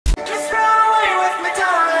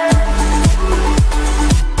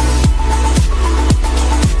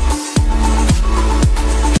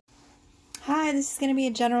going to be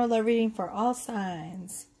a general love reading for all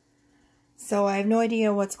signs. So I have no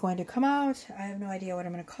idea what's going to come out. I have no idea what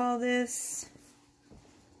I'm going to call this.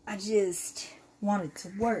 I just want it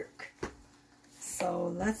to work.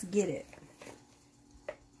 So let's get it.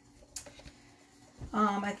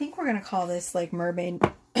 I think we're going to call this like mermaid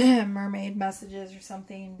messages or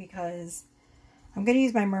something, because I'm going to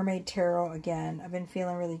use my mermaid tarot again. I've been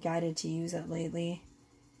feeling really guided to use it lately.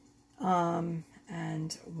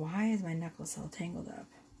 And why is my necklace all tangled up?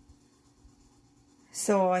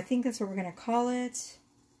 So I think that's what we're going to call it.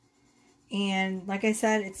 And like I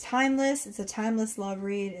said, it's timeless. It's a timeless love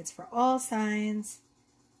read. It's for all signs.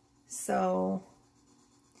 So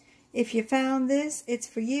if you found this, it's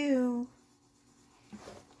for you.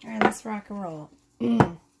 All right, let's rock and roll.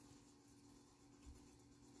 All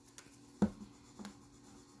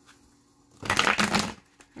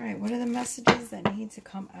right, what are the messages that need to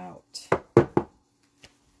come out?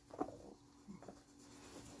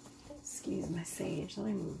 Excuse my sage. Let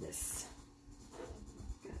me move this.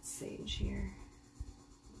 Got sage here.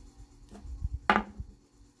 Got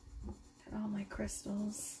all my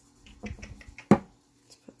crystals.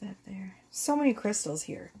 Let's put that there. So many crystals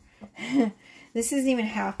here. This isn't even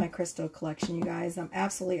half my crystal collection, you guys. I'm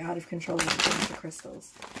absolutely out of control when it comes to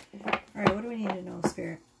crystals. All right, what do we need to know,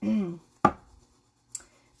 Spirit?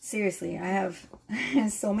 Seriously, I have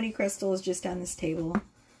so many crystals just on this table.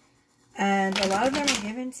 And a lot of them are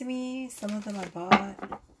given to me. Some of them I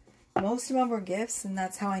bought. Most of them were gifts, and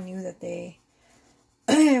that's how I knew that they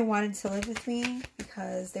wanted to live with me,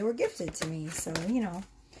 because they were gifted to me. So, you know.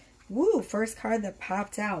 Woo, first card that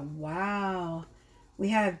popped out. Wow. We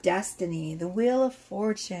have Destiny, the Wheel of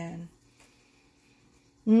Fortune.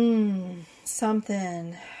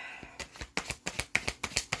 Something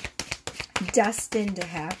destined to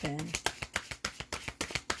happen.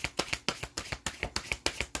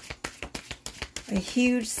 A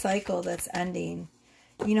huge cycle that's ending.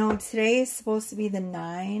 You know, today is supposed to be the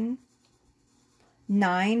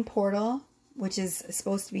 9 portal, which is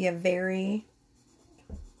supposed to be a very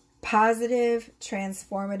positive,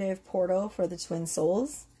 transformative portal for the twin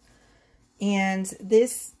souls. And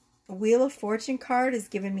this Wheel of Fortune card is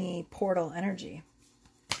giving me portal energy.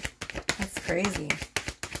 That's crazy.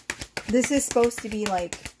 This is supposed to be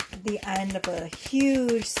like the end of a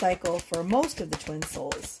huge cycle for most of the twin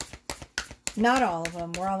souls. Not all of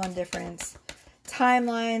them. We're all on different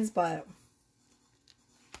timelines, but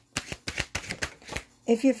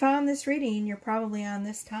if you found this reading, you're probably on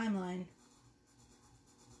this timeline.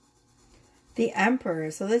 The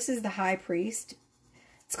Emperor. So this is the High Priest.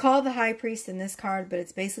 It's called the High Priest in this card, but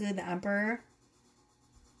it's basically the Emperor.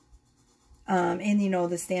 And, you know,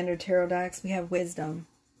 the standard tarot decks, we have Wisdom.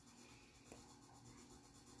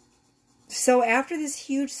 So after this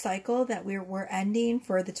huge cycle that we're ending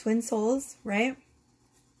for the twin souls, right?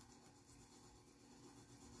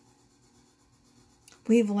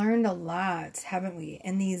 We've learned a lot, haven't we?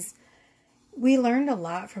 And we learned a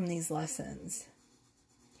lot from these lessons.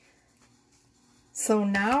 So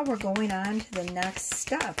now we're going on to the next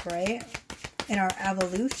step, right? In our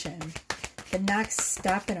evolution. The next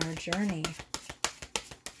step in our journey.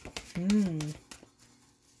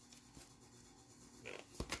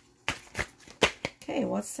 Okay,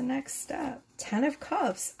 what's the next step? 10 of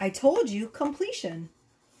Cups. I told you, completion.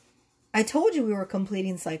 I told you we were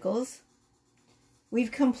completing cycles.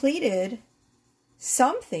 We've completed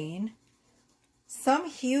something, some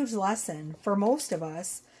huge lesson for most of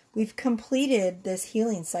us. We've completed this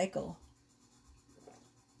healing cycle.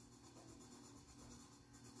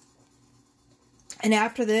 And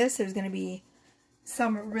after this, there's going to be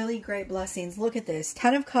some really great blessings. Look at this.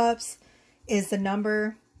 10 of Cups is the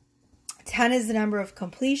number. 10 is the number of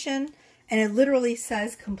completion. And it literally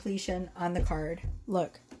says completion on the card.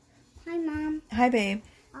 Look. Hi, Mom. Hi, babe.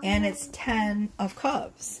 And it's 10 of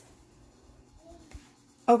Cups.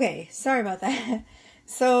 Okay, sorry about that.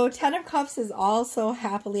 So 10 of Cups is also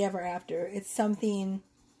happily ever after. It's something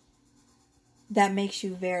that makes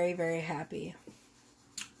you very, very happy.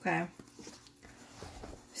 Okay.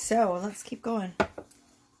 So let's keep going.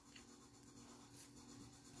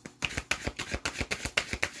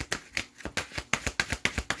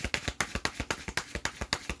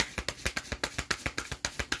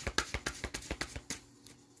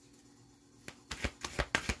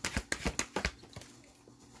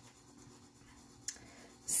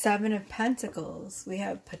 Seven of Pentacles. We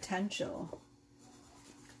have potential.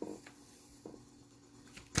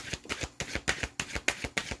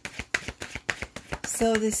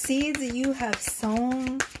 So the seeds that you have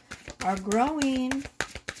sown are growing.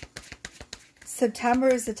 September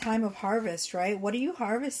is the time of harvest, right? What are you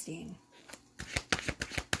harvesting?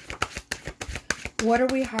 What are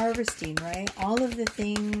we harvesting, right? All of the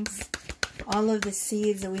things, all of the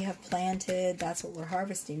seeds that we have planted, that's what we're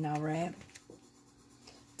harvesting now, right?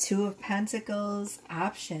 Two of Pentacles,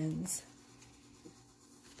 options.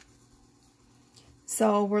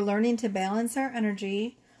 So we're learning to balance our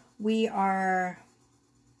energy. We are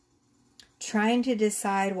trying to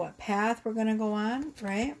decide what path we're going to go on,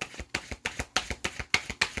 right?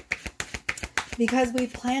 Because we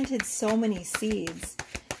planted so many seeds.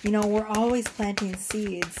 You know, we're always planting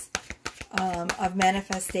seeds of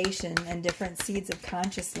manifestation and different seeds of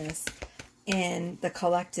consciousness in the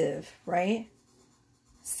collective, right?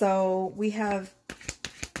 So we have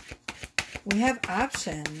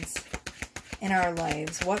options in our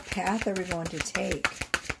lives. What path are we going to take?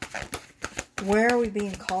 Where are we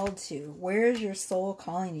being called to? Where is your soul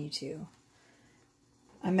calling you to?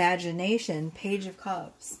 Imagination, Page of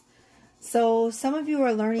Cups. So some of you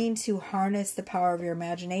are learning to harness the power of your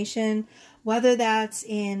imagination, whether that's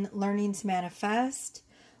in learning to manifest,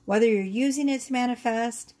 whether you're using it to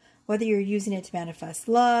manifest, whether you're using it to manifest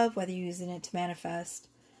love, whether you're using it to manifest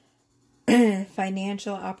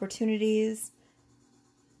financial opportunities.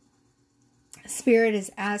 Spirit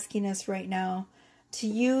is asking us right now to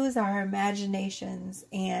use our imaginations,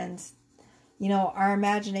 and, you know, our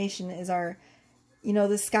imagination is our, you know,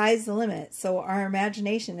 the sky's the limit. So our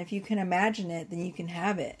imagination, if you can imagine it, then you can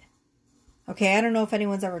have it. Okay, I don't know if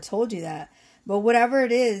anyone's ever told you that, but whatever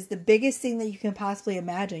it is, the biggest thing that you can possibly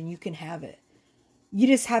imagine, you can have it. You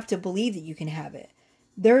just have to believe that you can have it.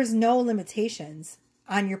 There's no limitations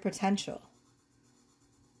on your potential.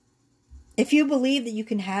 If you believe that you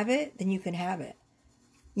can have it, then you can have it.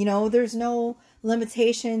 You know, there's no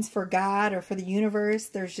limitations for God or for the universe.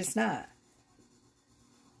 There's just not.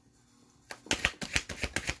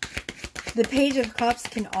 The Page of Cups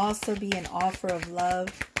can also be an offer of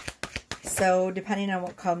love. So depending on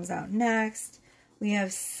what comes out next, we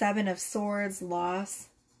have Seven of Swords, loss.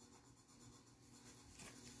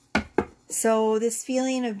 So this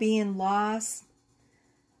feeling of being lost,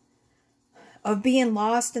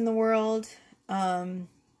 in the world,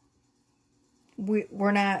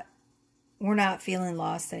 we're not feeling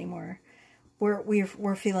lost anymore.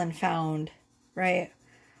 We're feeling found, right?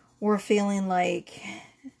 We're feeling like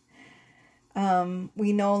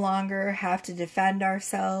we no longer have to defend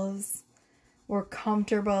ourselves. We're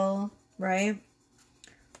comfortable, right?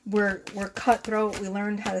 We're cutthroat. We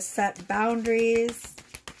learned how to set boundaries.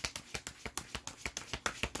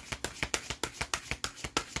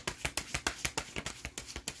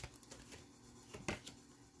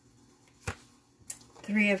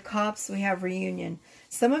 Three of Cups, we have reunion.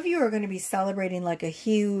 Some of you are going to be celebrating like a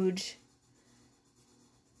huge,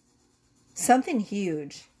 something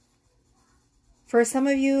huge. For some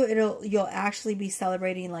of you, you'll actually be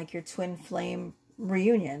celebrating like your twin flame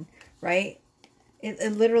reunion, right?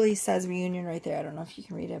 It literally says reunion right there. I don't know if you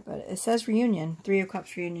can read it, but it says reunion. Three of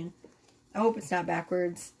Cups reunion. I hope it's not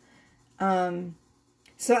backwards. So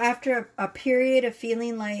after a period of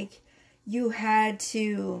feeling like you had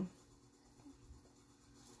to,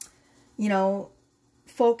 you know,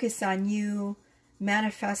 focus on you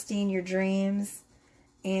manifesting your dreams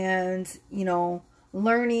and, you know,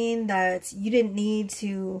 learning that you didn't need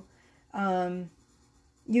to, you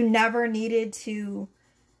never needed to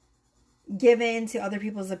give in to other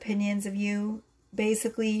people's opinions of you.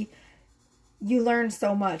 Basically, you learned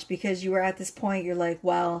so much because you were at this point, you're like,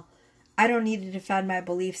 well, I don't need to defend my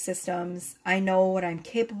belief systems. I know what I'm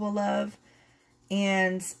capable of.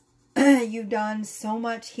 And you've done so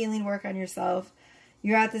much healing work on yourself.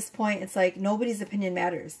 You're at this point, it's like nobody's opinion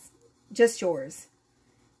matters. Just yours.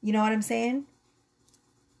 You know what I'm saying?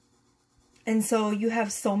 And so you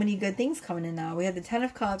have so many good things coming in now. We have the Ten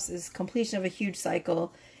of Cups is completion of a huge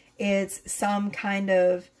cycle. It's some kind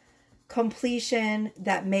of completion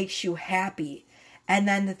that makes you happy. And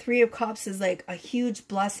then the Three of Cups is like a huge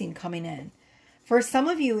blessing coming in. For some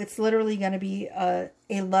of you, it's literally going to be a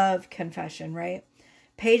love confession, right?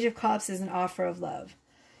 Page of Cups is an offer of love.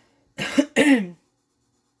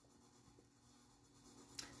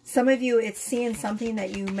 Some of you, it's seeing something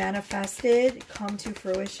that you manifested come to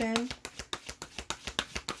fruition.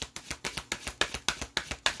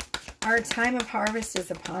 Our time of harvest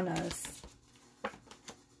is upon us.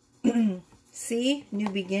 See? New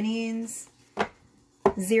beginnings.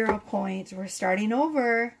 0 point. We're starting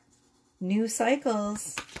over. New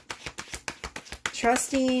cycles.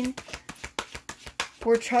 Trusting.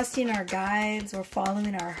 We're trusting our guides. We're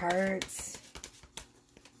following our hearts.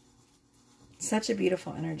 Such a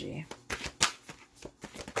beautiful energy.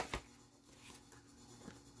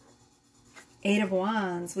 8 of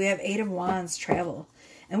Wands. We have 8 of Wands, travel.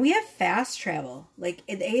 And we have fast travel. Like,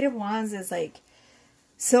 the 8 of Wands is like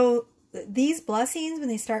So these blessings, when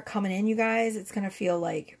they start coming in, you guys, it's going to feel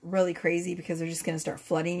like really crazy because they're just going to start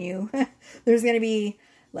flooding you. There's going to be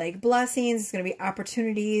like blessings. There's going to be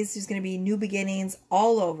opportunities. There's going to be new beginnings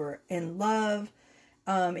all over in love,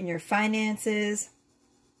 in your finances.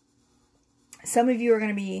 Some of you are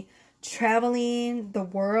going to be traveling the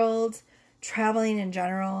world, traveling in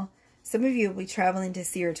general. Some of you will be traveling to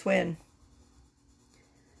see your twin.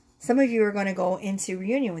 Some of you are going to go into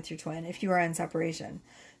reunion with your twin if you are in separation.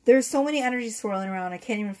 There's so many energies swirling around. I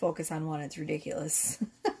can't even focus on one. It's ridiculous.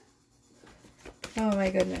 Oh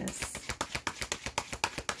my goodness.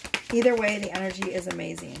 Either way, the energy is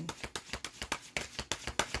amazing.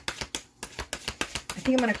 I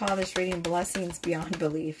think I'm going to call this reading Blessings Beyond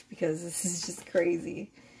Belief because this is just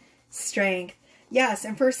crazy. Strength. Yes,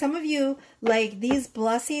 and for some of you, like these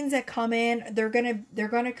blessings that come in, they're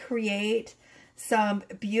gonna create some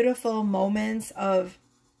beautiful moments of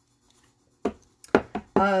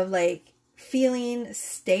like feeling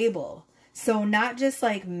stable. So not just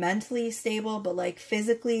like mentally stable, but like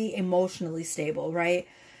physically, emotionally stable, right?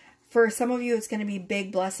 For some of you, it's going to be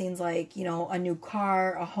big blessings like, you know, a new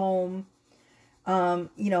car, a home,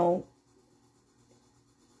 you know,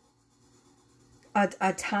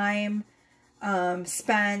 a time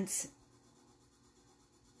spent,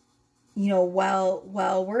 you know,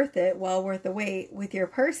 well worth it, well worth the wait with your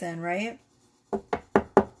person, right?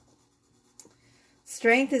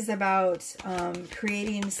 Strength is about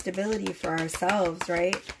creating stability for ourselves,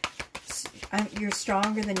 right? You're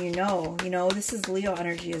stronger than you know. You know, this is Leo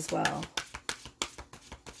energy as well.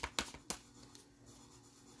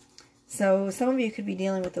 So some of you could be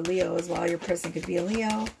dealing with the Leo as well. Your person could be a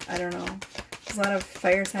Leo. I don't know. There's a lot of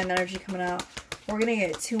fire sign energy coming out. We're going to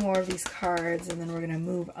get 2 more of these cards, and then we're going to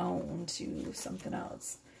move on to something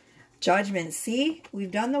else. Judgment. See?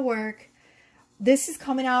 We've done the work. This is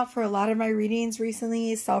coming out for a lot of my readings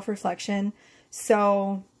recently, self-reflection.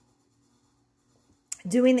 So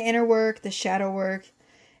doing the inner work, the shadow work,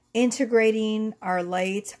 integrating our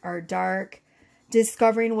light, our dark,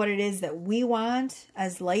 discovering what it is that we want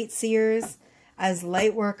as light seers, as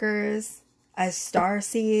light workers, as star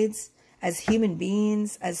seeds, as human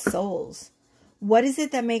beings, as souls. What is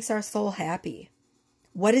it that makes our soul happy?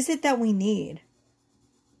 What is it that we need?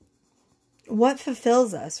 What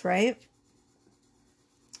fulfills us, right?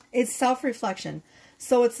 It's self-reflection.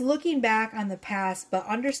 So it's looking back on the past, but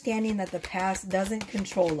understanding that the past doesn't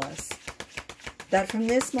control us. That from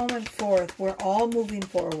this moment forth, we're all moving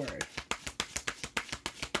forward.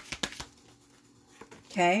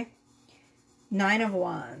 Okay? 9 of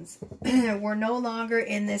Wands. We're no longer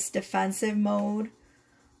in this defensive mode.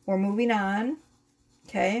 We're moving on.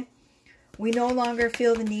 Okay? We no longer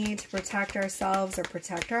feel the need to protect ourselves or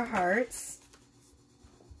protect our hearts.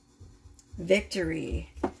 Victory.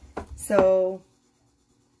 So,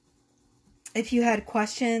 if you had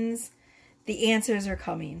questions, the answers are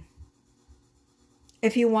coming.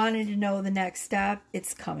 If you wanted to know the next step,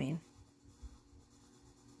 it's coming.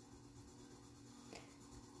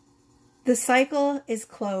 The cycle is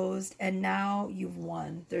closed, and now you've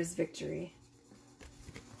won. There's victory.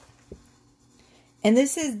 And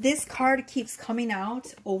this card keeps coming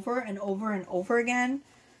out over and over and over again.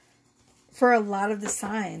 For a lot of the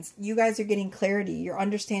signs, you guys are getting clarity. You're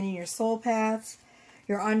understanding your soul paths.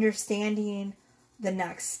 You're understanding the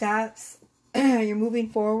next steps. You're moving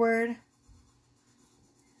forward.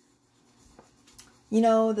 You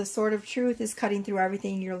know, the sword of truth is cutting through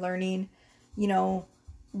everything. You're learning, you know,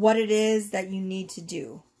 what it is that you need to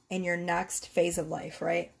do in your next phase of life,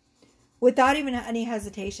 right? Without even any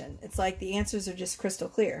hesitation. It's like the answers are just crystal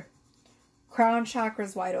clear. Crown chakra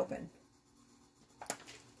is wide open.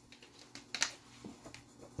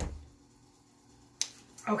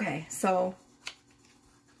 Okay, so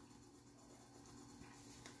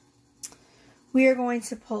we are going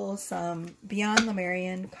to pull some Beyond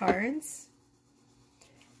Lemurian cards.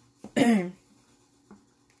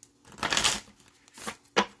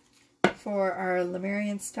 For our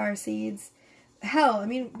Lemurian star seeds. Hell, I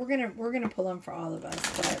mean, we're gonna pull them for all of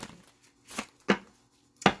us, but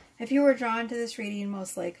if you were drawn to this reading,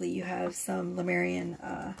 most likely you have some Lemurian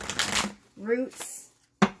roots.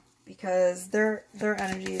 Because their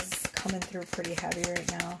energy is coming through pretty heavy right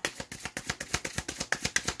now.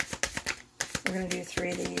 We're going to do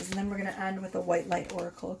 3 of these. And then we're going to end with a white light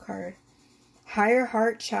oracle card. Higher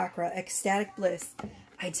heart chakra, ecstatic bliss.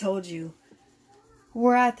 I told you.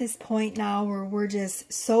 We're at this point now where we're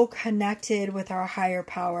just so connected with our higher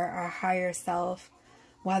power, our higher self.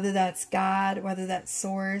 Whether that's God, whether that's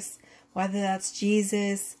Source, whether that's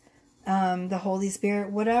Jesus, the Holy Spirit,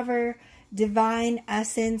 whatever divine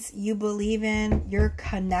essence you believe in, you're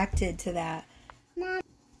connected to that.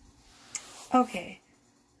 Okay.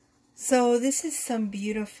 So this is some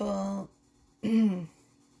beautiful, this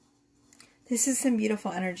is some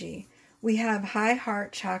beautiful energy. We have high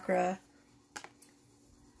heart chakra.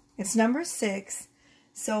 It's number 6.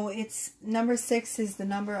 So it's number 6 is the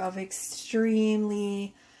number of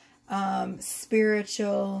extremely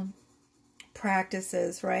spiritual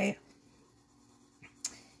practices, right?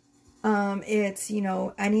 It's, you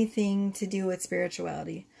know, anything to do with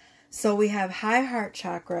spirituality. So we have high heart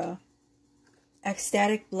chakra,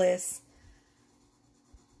 ecstatic bliss.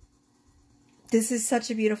 This is such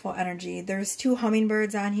a beautiful energy. There's 2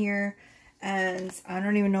 hummingbirds on here, and I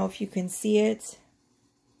don't even know if you can see it.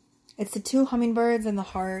 It's the 2 hummingbirds and the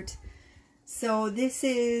heart. So this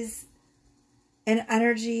is an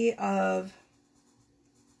energy of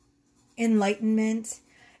enlightenment.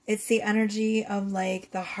 It's the energy of like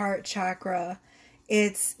the heart chakra.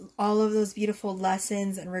 It's all of those beautiful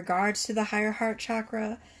lessons in regards to the higher heart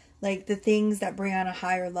chakra, like the things that bring on a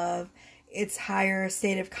higher love. It's higher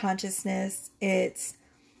state of consciousness. It's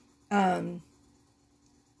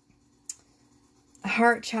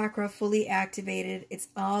heart chakra fully activated. It's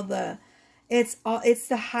the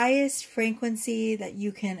highest frequency that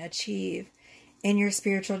you can achieve in your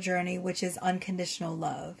spiritual journey, which is unconditional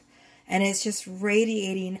love. And it's just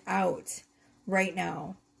radiating out right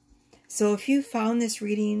now. So if you found this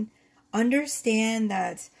reading, understand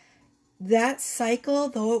that that cycle,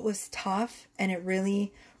 though it was tough and it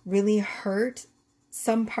really, really hurt,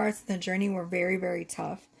 some parts of the journey were very, very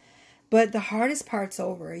tough. But the hardest part's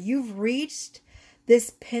over. You've reached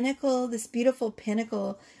this pinnacle, this beautiful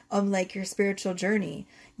pinnacle of like your spiritual journey.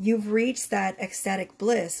 You've reached that ecstatic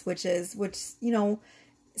bliss, which you know,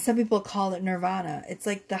 some people call it nirvana. It's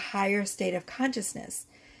like the higher state of consciousness.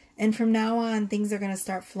 And from now on, things are going to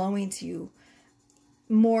start flowing to you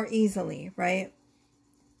more easily, right?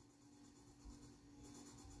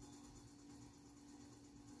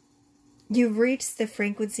 You've reached the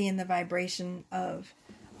frequency and the vibration of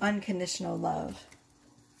unconditional love.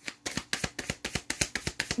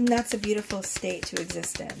 And that's a beautiful state to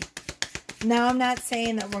exist in. Now, I'm not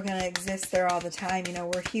saying that we're going to exist there all the time. You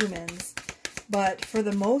know, we're humans. But for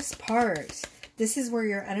the most part, this is where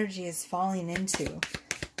your energy is falling into.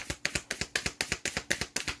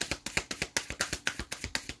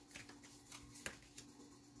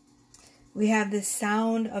 We have the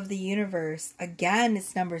sound of the universe. Again,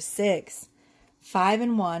 it's number 6. 5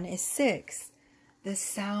 and 1 is 6. The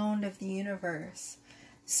sound of the universe.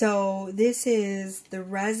 So this is the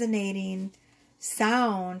resonating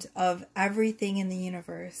sound of everything in the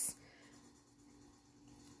universe.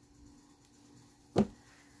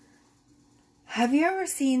 Have you ever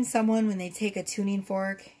seen someone when they take a tuning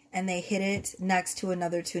fork and they hit it next to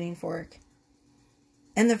another tuning fork?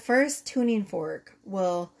 And the first tuning fork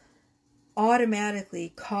will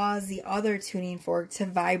automatically cause the other tuning fork to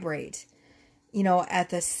vibrate, you know, at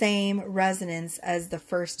the same resonance as the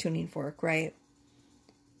first tuning fork, right?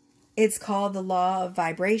 It's called the law of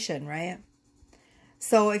vibration, right?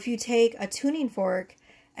 So if you take a tuning fork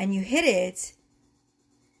and you hit it,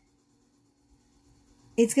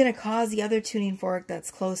 it's going to cause the other tuning fork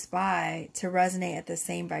that's close by to resonate at the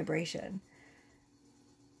same vibration.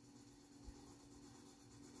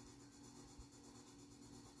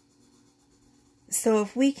 So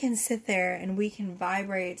if we can sit there and we can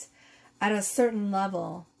vibrate at a certain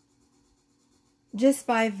level, just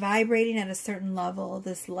by vibrating at a certain level,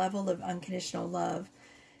 this level of unconditional love,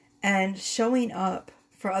 and showing up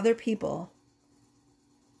for other people,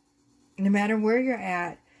 no matter where you're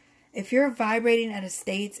at, if you're vibrating at a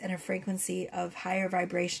state and a frequency of higher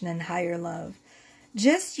vibration and higher love,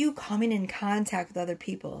 just you coming in contact with other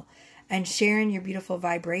people and sharing your beautiful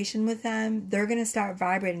vibration with them, they're going to start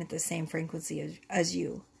vibrating at the same frequency as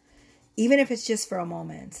you, even if it's just for a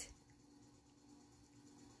moment.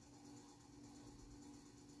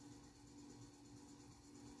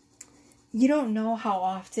 You don't know how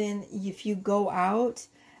often, if you go out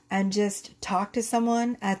and just talk to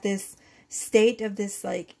someone at this state of this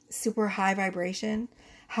like super high vibration,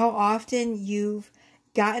 how often you've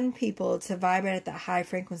gotten people to vibrate at that high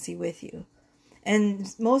frequency with you.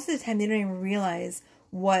 And most of the time they don't even realize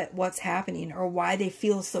what's happening or why they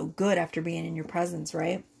feel so good after being in your presence,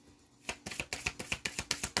 right?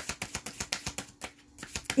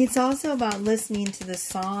 It's also about listening to the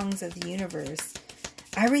songs of the universe.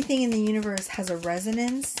 Everything in the universe has a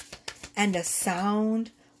resonance and a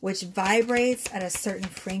sound which vibrates at a certain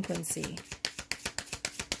frequency.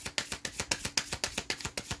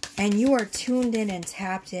 And you are tuned in and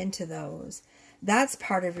tapped into those. That's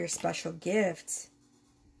part of your special gift.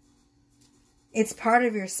 It's part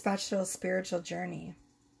of your special spiritual journey.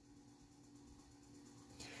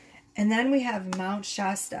 And then we have Mount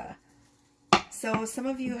Shasta. So some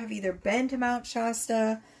of you have either been to Mount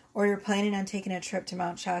Shasta or you're planning on taking a trip to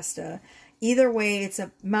Mount Shasta. Either way,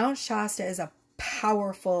 Mount Shasta is a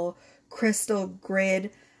powerful crystal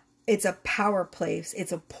grid. It's a power place.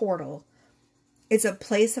 It's a portal. It's a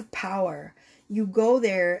place of power. You go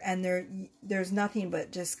there and there's nothing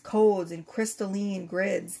but just codes and crystalline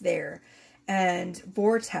grids there and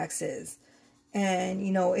vortexes. And,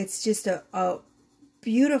 you know, it's just a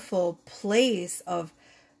beautiful place of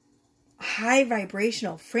high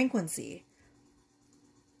vibrational frequency.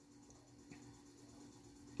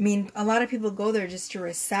 I mean, a lot of people go there just to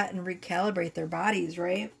reset and recalibrate their bodies,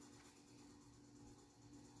 right?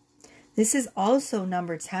 This is also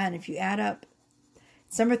number 10. If you add up,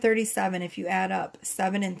 it's number 37. If you add up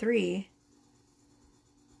 7 and 3,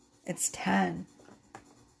 it's 10.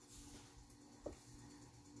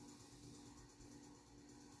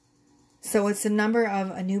 So it's a number of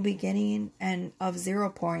a new beginning and of 0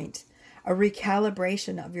 point, a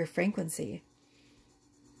recalibration of your frequency.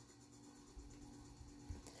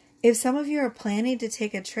 If some of you are planning to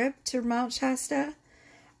take a trip to Mount Shasta,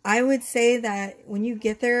 I would say that when you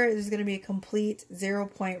get there, there's going to be a complete 0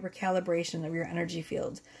 point recalibration of your energy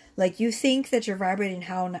field. Like, you think that you're vibrating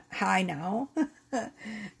high now, but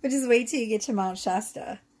just wait till you get to Mount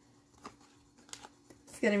Shasta.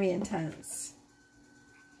 It's going to be intense.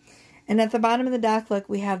 And at the bottom of the deck, look,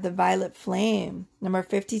 we have the Violet Flame, number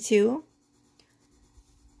 52.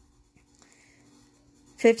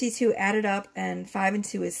 52 added up, and 5 and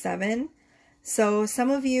 2 is 7. So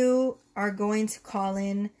some of you are going to call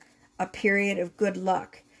in a period of good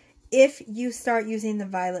luck if you start using the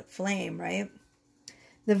Violet Flame, right?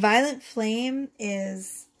 The Violet Flame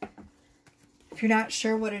is, if you're not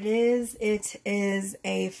sure what it is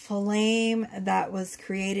a flame that was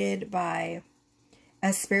created by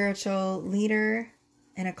a spiritual leader,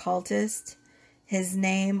 an occultist. His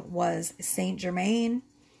name was Saint Germain.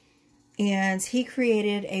 And he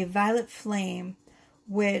created a violet flame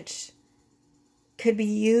which could be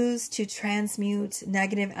used to transmute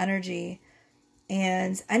negative energy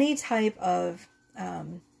and any type of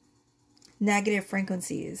negative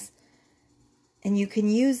frequencies. And you can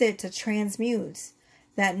use it to transmute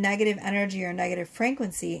that negative energy or negative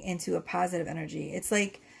frequency into a positive energy. It's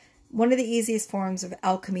like one of the easiest forms of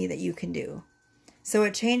alchemy that you can do. So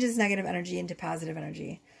it changes negative energy into positive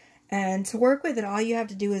energy. And to work with it, all you have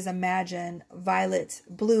to do is imagine violet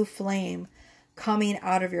blue flame coming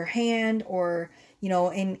out of your hand, or, you know,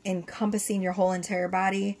 encompassing your whole entire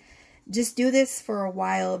body. Just do this for a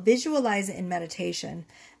while. Visualize it in meditation.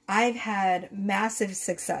 I've had massive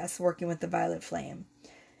success working with the violet flame.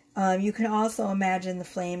 You can also imagine the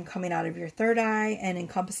flame coming out of your third eye and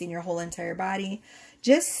encompassing your whole entire body.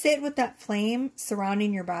 Just sit with that flame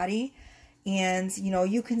surrounding your body. And, you know,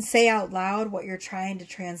 you can say out loud what you're trying to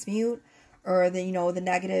transmute, or the, you know, the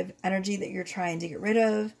negative energy that you're trying to get rid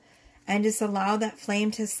of, and just allow that flame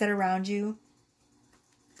to sit around you.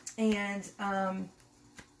 And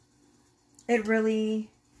it really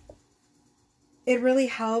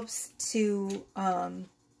helps to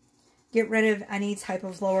get rid of any type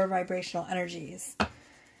of lower vibrational energies.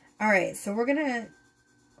 All right, so we're gonna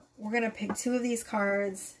pick 2 of these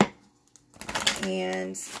cards.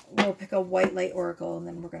 And we'll pick a white light oracle, and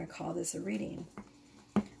then we're going to call this a reading.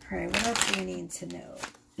 All right, what else do you need to know?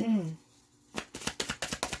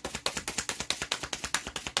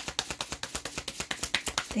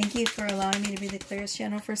 Thank you for allowing me to be the clearest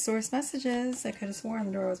channel for source messages. I could have sworn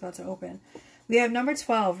the door was about to open. We have number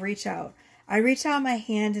 12, reach out. I reach out my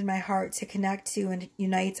hand and my heart to connect to and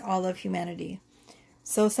unite all of humanity.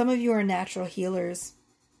 So some of you are natural healers.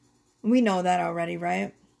 We know that already,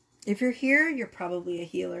 right? If you're here, you're probably a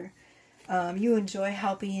healer. You enjoy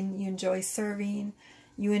helping, you enjoy serving,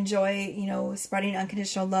 you enjoy, you know, spreading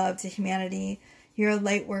unconditional love to humanity. You're a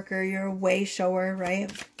light worker, you're a way shower,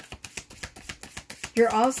 right?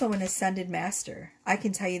 You're also an ascended master. I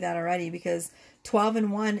can tell you that already, because 12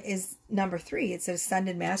 and 1 is number 3. It's an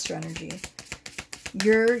ascended master energy.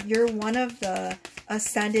 You're one of the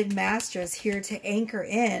ascended masters here to anchor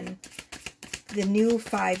in the new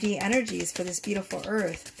 5D energies for this beautiful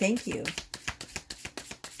earth. Thank you.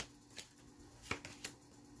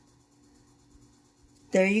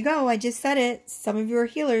 There you go. I just said it. Some of you are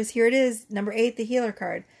healers. Here it is. Number 8, the healer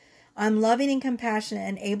card. I'm loving and compassionate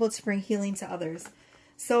and able to bring healing to others.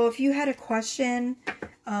 So if you had a question,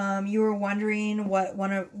 you were wondering what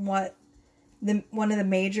one of the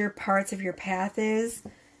major parts of your path is,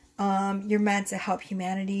 you're meant to help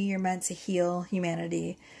humanity. You're meant to heal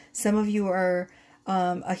humanity. Some of you are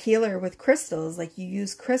a healer with crystals, like you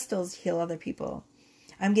use crystals to heal other people.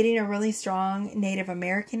 I'm getting a really strong Native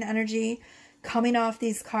American energy coming off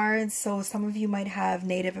these cards. So some of you might have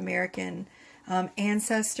Native American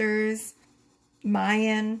ancestors,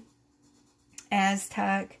 Mayan,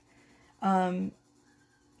 Aztec,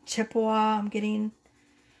 Chippewa. I'm getting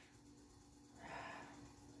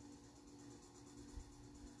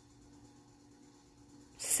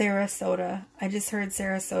Sarasota. I just heard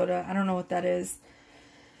Sarasota. I don't know what that is.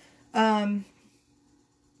 You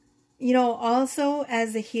know, also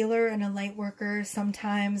as a healer and a light worker,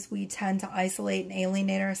 sometimes we tend to isolate and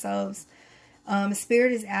alienate ourselves.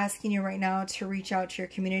 Spirit is asking you right now to reach out to your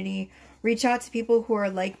community. Reach out to people who are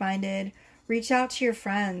like-minded. Reach out to your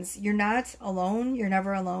friends. You're not alone. You're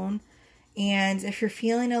never alone. And if you're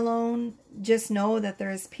feeling alone, just know that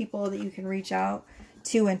there's people that you can reach out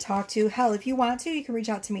to and talk to. Hell, if you want to, you can reach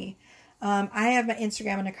out to me. I have my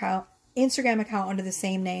Instagram account under the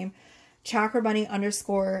same name,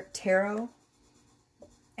 chakrabunny_tarot.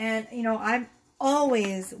 And, you know, I'm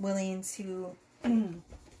always willing to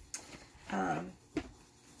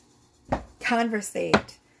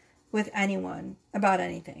conversate with anyone about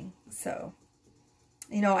anything. So,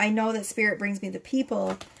 you know, I know that Spirit brings me the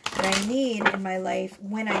people that I need in my life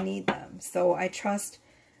when I need them. So I trust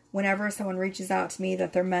whenever someone reaches out to me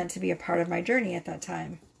that they're meant to be a part of my journey at that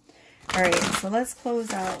time. All right, so let's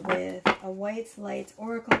close out with a White Light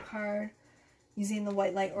Oracle card using the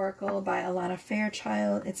White Light Oracle by Alana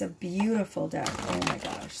Fairchild. It's a beautiful deck. Oh my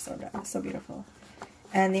gosh, so beautiful.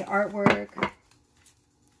 And the artwork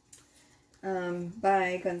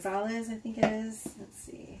by Gonzalez, I think it is. Let's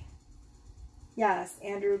see. Yes,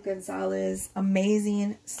 Andrew Gonzalez.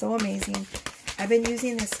 Amazing. So amazing. I've been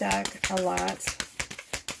using this deck a lot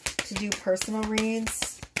to do personal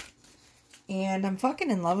reads. And I'm fucking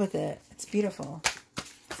in love with it. It's beautiful.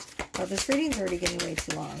 But this reading's already getting way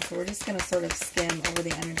too long. So we're just going to sort of skim over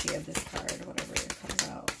the energy of this card, whatever comes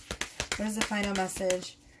out. What is the final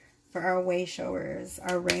message for our way showers,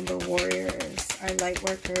 our rainbow warriors, our light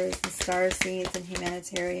workers, the star seeds and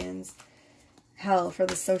humanitarians? Hell, for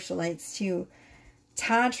the socialites too.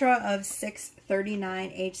 Tantra of 639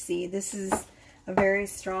 HC. This is a very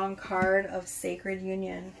strong card of sacred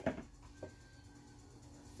union.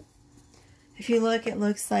 If you look, it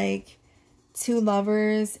looks like two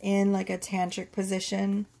lovers in like a tantric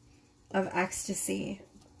position of ecstasy.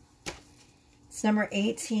 It's number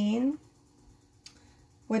 18,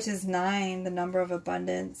 which is 9, the number of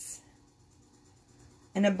abundance.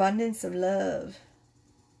 An abundance of love.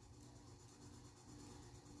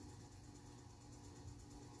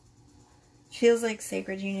 Feels like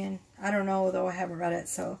sacred union. I don't know, though I haven't read it.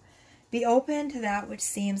 So be open to that which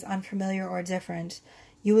seems unfamiliar or different.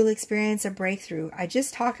 You will experience a breakthrough. I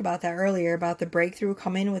just talked about that earlier, about the breakthrough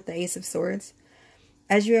coming with the Ace of Swords.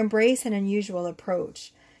 As you embrace an unusual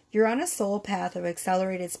approach, you're on a soul path of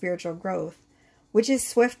accelerated spiritual growth, which is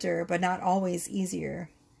swifter but not always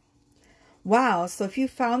easier. Wow, so if you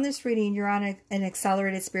found this reading, you're on an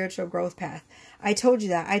accelerated spiritual growth path. I told you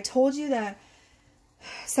that. I told you that.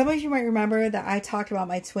 Some of you might remember that I talked about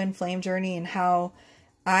my twin flame journey and how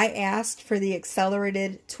I asked for the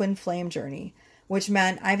accelerated twin flame journey, which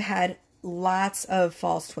meant I've had lots of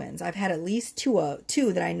false twins. I've had at least two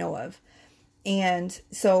that I know of. And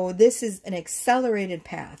so this is an accelerated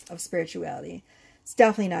path of spirituality. It's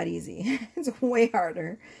definitely not easy. It's way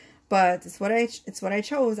harder. But it's what I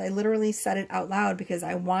chose. I literally said it out loud because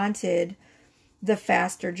I wanted the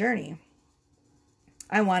faster journey.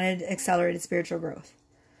 I wanted accelerated spiritual growth.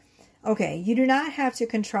 Okay, you do not have to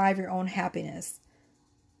contrive your own happiness,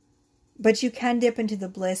 but you can dip into the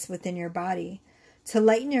bliss within your body to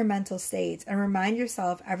lighten your mental state and remind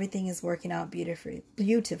yourself everything is working out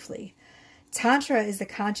beautifully. Tantra is the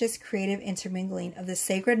conscious creative intermingling of the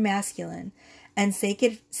sacred masculine and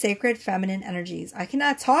sacred feminine energies. I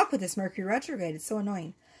cannot talk with this Mercury retrograde. It's so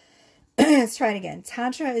annoying. Let's try it again.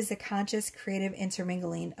 Tantra is the conscious creative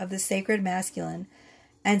intermingling of the sacred masculine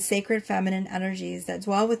and sacred feminine energies that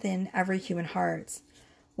dwell within every human heart.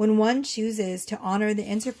 When one chooses to honor the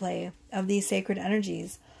interplay of these sacred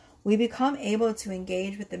energies, we become able to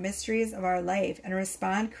engage with the mysteries of our life and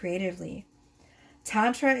respond creatively.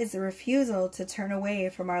 Tantra is the refusal to turn away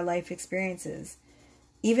from our life experiences,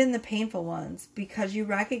 even the painful ones, because you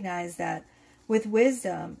recognize that with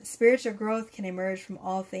wisdom, spiritual growth can emerge from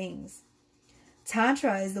all things.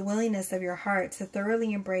 Tantra is the willingness of your heart to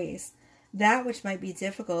thoroughly embrace that which might be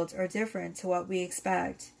difficult or different to what we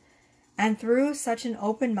expect, and through such an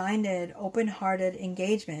open-minded, open-hearted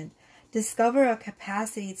engagement, discover a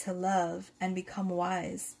capacity to love and become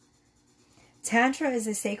wise. Tantra is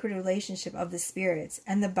a sacred relationship of the spirit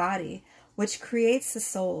and the body, which creates the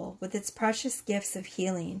soul with its precious gifts of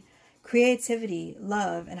healing, creativity,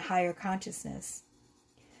 love, and higher consciousness.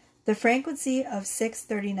 The frequency of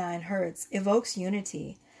 639 Hz evokes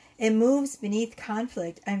unity. It moves beneath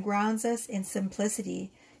conflict and grounds us in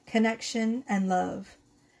simplicity, connection, and love.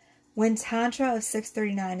 When Tantra of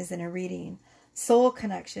 639 is in a reading, soul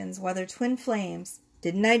connections, whether twin flames,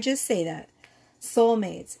 didn't I just say that?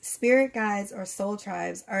 Soulmates, spirit guides, or soul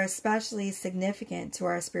tribes are especially significant to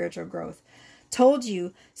our spiritual growth. Told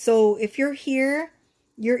you. So if you're here,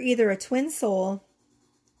 you're either a twin soul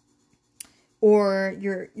or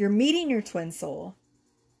you're meeting your twin soul.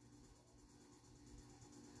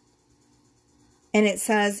 And it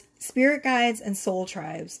says spirit guides and soul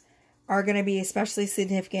tribes are going to be especially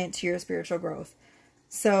significant to your spiritual growth.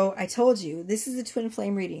 So I told you, this is a twin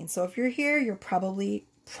flame reading. So if you're here, you're probably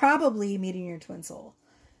meeting your twin soul,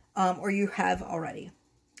 or you have already.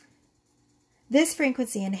 This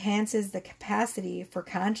frequency enhances the capacity for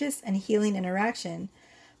conscious and healing interaction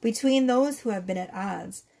between those who have been at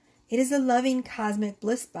odds. It is a loving cosmic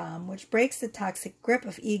bliss bomb which breaks the toxic grip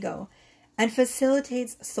of ego and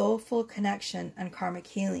facilitates soulful connection and karmic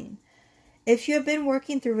healing. If you have been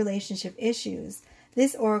working through relationship issues,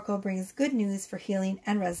 this oracle brings good news for healing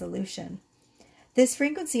and resolution. This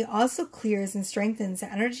frequency also clears and strengthens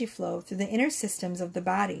the energy flow through the inner systems of the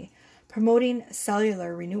body, promoting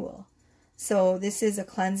cellular renewal. So this is a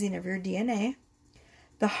cleansing of your DNA.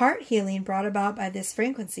 The heart healing brought about by this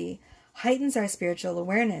frequency heightens our spiritual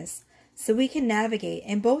awareness so we can navigate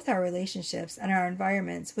in both our relationships and our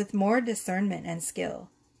environments with more discernment and skill.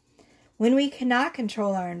 When we cannot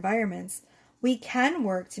control our environments, we can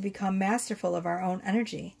work to become masterful of our own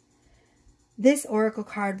energy. This oracle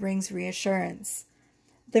card brings reassurance.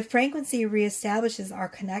 The frequency reestablishes our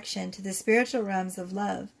connection to the spiritual realms of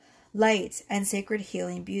love, light, and sacred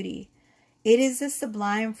healing beauty. It is the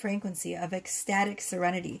sublime frequency of ecstatic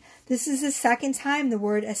serenity. This is the second time the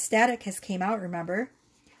word ecstatic has came out, remember?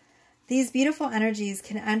 These beautiful energies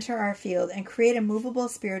can enter our field and create a movable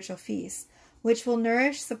spiritual feast, which will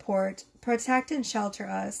nourish, support, protect, and shelter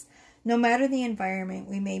us, no matter the environment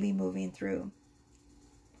we may be moving through.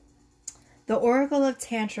 The Oracle of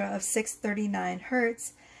Tantra of 639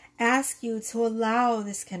 Hz asks you to allow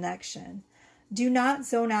this connection. Do not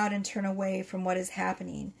zone out and turn away from what is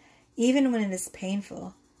happening, even when it is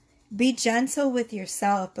painful. Be gentle with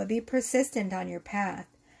yourself, but be persistent on your path.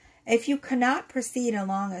 If you cannot proceed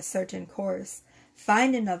along a certain course,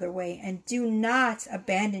 find another way and do not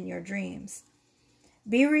abandon your dreams.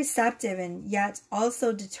 Be receptive and yet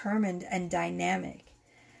also determined and dynamic.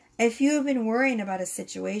 If you have been worrying about a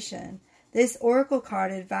situation, this oracle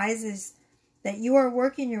card advises that you are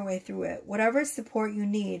working your way through it. Whatever support you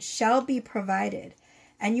need shall be provided,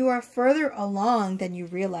 and you are further along than you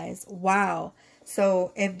realize. Wow.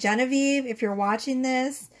 So if Genevieve, if you're watching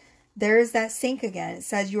this, there's that sync again. It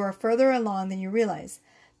says you are further along than you realize.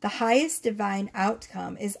 The highest divine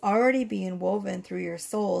outcome is already being woven through your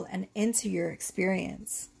soul and into your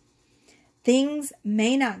experience. Things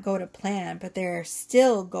may not go to plan, but they're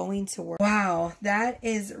still going to work. Wow, that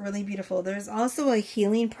is really beautiful. There's also a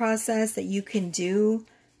healing process that you can do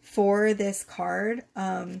for this card.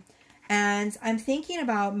 And I'm thinking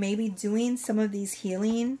about maybe doing some of these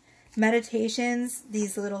healing meditations,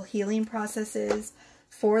 these little healing processes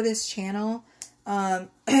for this channel.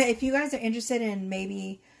 If you guys are interested in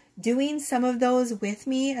maybe doing some of those with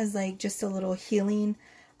me as like just a little healing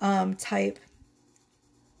type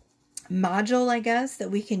module, I guess,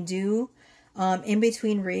 that we can do in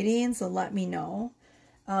between readings, so let me know.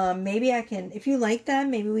 Maybe I can, if you like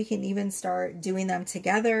them, maybe we can even start doing them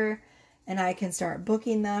together and I can start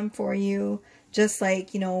booking them for you, just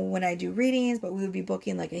like, you know, when I do readings, but we would be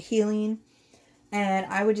booking like a healing. And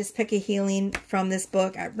I would just pick a healing from this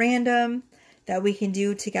book at random that we can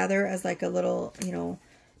do together as like a little, you know,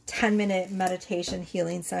 10-minute meditation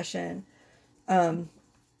healing session.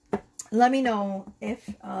 Let me know if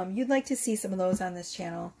you'd like to see some of those on this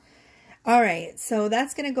channel. All right, so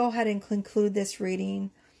that's going to go ahead and conclude this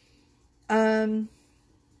reading.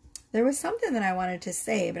 There was something that I wanted to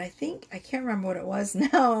say, but I can't remember what it was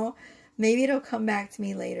now. Maybe it'll come back to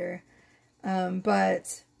me later.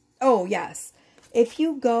 Oh, yes. If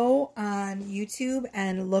you go on YouTube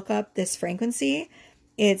and look up this frequency,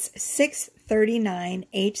 it's 639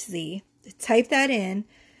 HZ. Type that in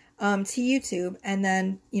to YouTube and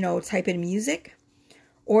then, you know, type in music.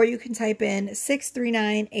 Or you can type in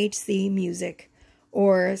 639 HZ music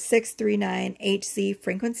or 639 HZ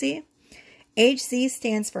frequency. HZ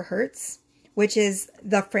stands for Hertz, which is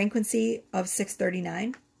the frequency of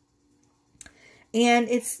 639. And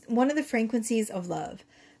it's one of the frequencies of love.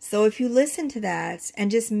 So if you listen to that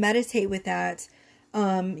and just meditate with that,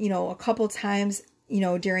 you know, a couple times,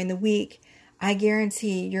 during the week, I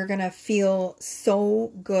guarantee you're going to feel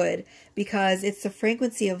so good because it's the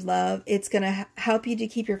frequency of love. It's going to help you to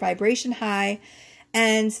keep your vibration high.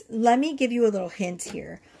 And let me give you a little hint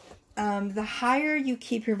here. The higher you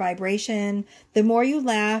keep your vibration, the more you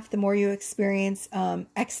laugh, the more you experience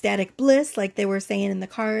ecstatic bliss, like they were saying in the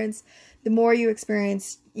cards. The more you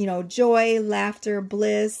experience, joy, laughter,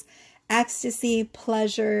 bliss, ecstasy,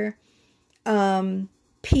 pleasure,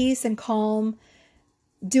 peace and calm,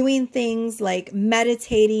 doing things like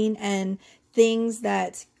meditating and things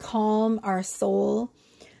that calm our soul.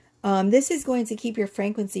 This is going to keep your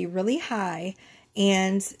frequency really high,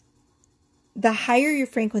 and the higher your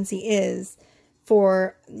frequency is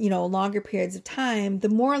for, longer periods of time, the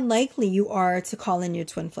more likely you are to call in your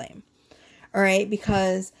twin flame. All right.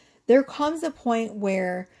 Because there comes a point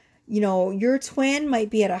where, your twin might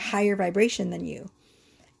be at a higher vibration than you.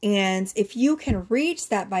 And if you can reach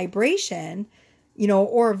that vibration,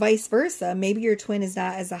 or vice versa, maybe your twin is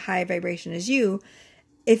not as a high vibration as you.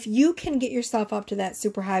 If you can get yourself up to that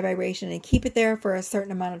super high vibration and keep it there for a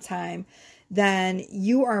certain amount of time, then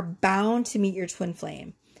you are bound to meet your twin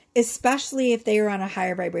flame, especially if they are on a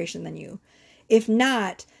higher vibration than you. If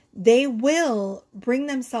not, they will bring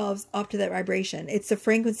themselves up to that vibration. It's the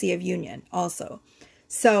frequency of union also.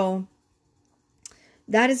 So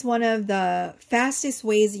that is one of the fastest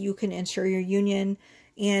ways that you can ensure your union.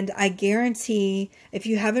 And I guarantee if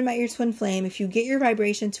you haven't met your twin flame, if you get your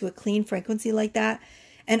vibration to a clean frequency like that,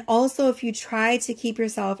 and also if you try to keep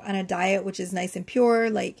yourself on a diet which is nice and pure,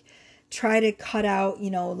 like try to cut out,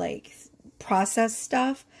 like processed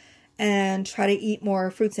stuff and try to eat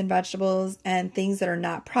more fruits and vegetables and things that are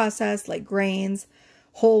not processed, like grains,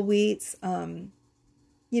 whole wheats,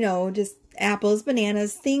 just apples,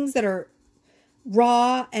 bananas, things that are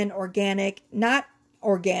raw and organic, not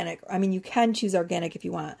organic. I mean, you can choose organic if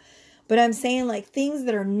you want, but I'm saying like things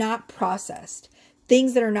that are not processed,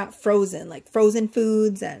 things that are not frozen, like frozen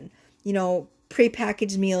foods and,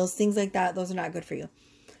 prepackaged meals, things like that. Those are not good for you.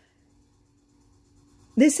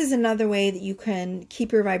 This is another way that you can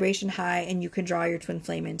keep your vibration high and you can draw your twin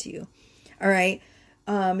flame into you. All right.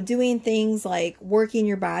 Doing things like working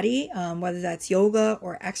your body, whether that's yoga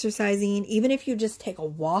or exercising, even if you just take a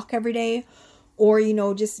walk every day or,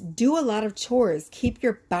 just do a lot of chores, keep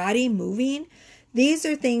your body moving. These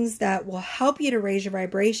are things that will help you to raise your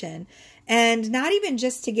vibration, and not even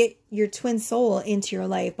just to get your twin soul into your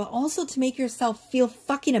life, but also to make yourself feel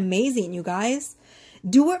fucking amazing, you guys.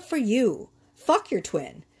 Do it for you. Fuck your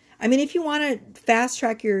twin. I mean, if you want to fast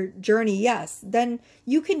track your journey, yes, then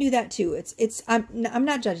you can do that too. I'm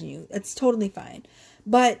not judging you. It's totally fine.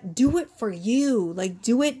 But do it for you. Like,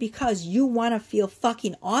 do it because you want to feel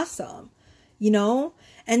fucking awesome,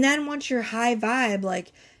 And then once you're high vibe,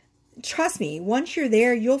 like, trust me, once you're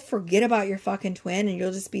there, you'll forget about your fucking twin and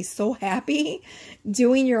you'll just be so happy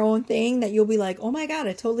doing your own thing that you'll be like, oh my God,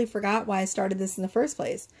 I totally forgot why I started this in the first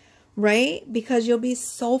place. Right? Because you'll be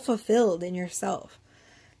so fulfilled in yourself.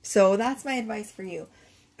 So that's my advice for you.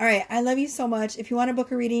 All right. I love you so much. If you want to book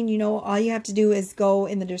a reading, all you have to do is go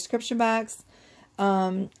in the description box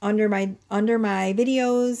under my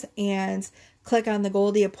videos and click on the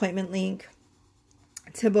Goldie appointment link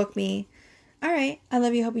to book me. All right. I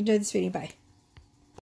love you. Hope you enjoyed this reading. Bye.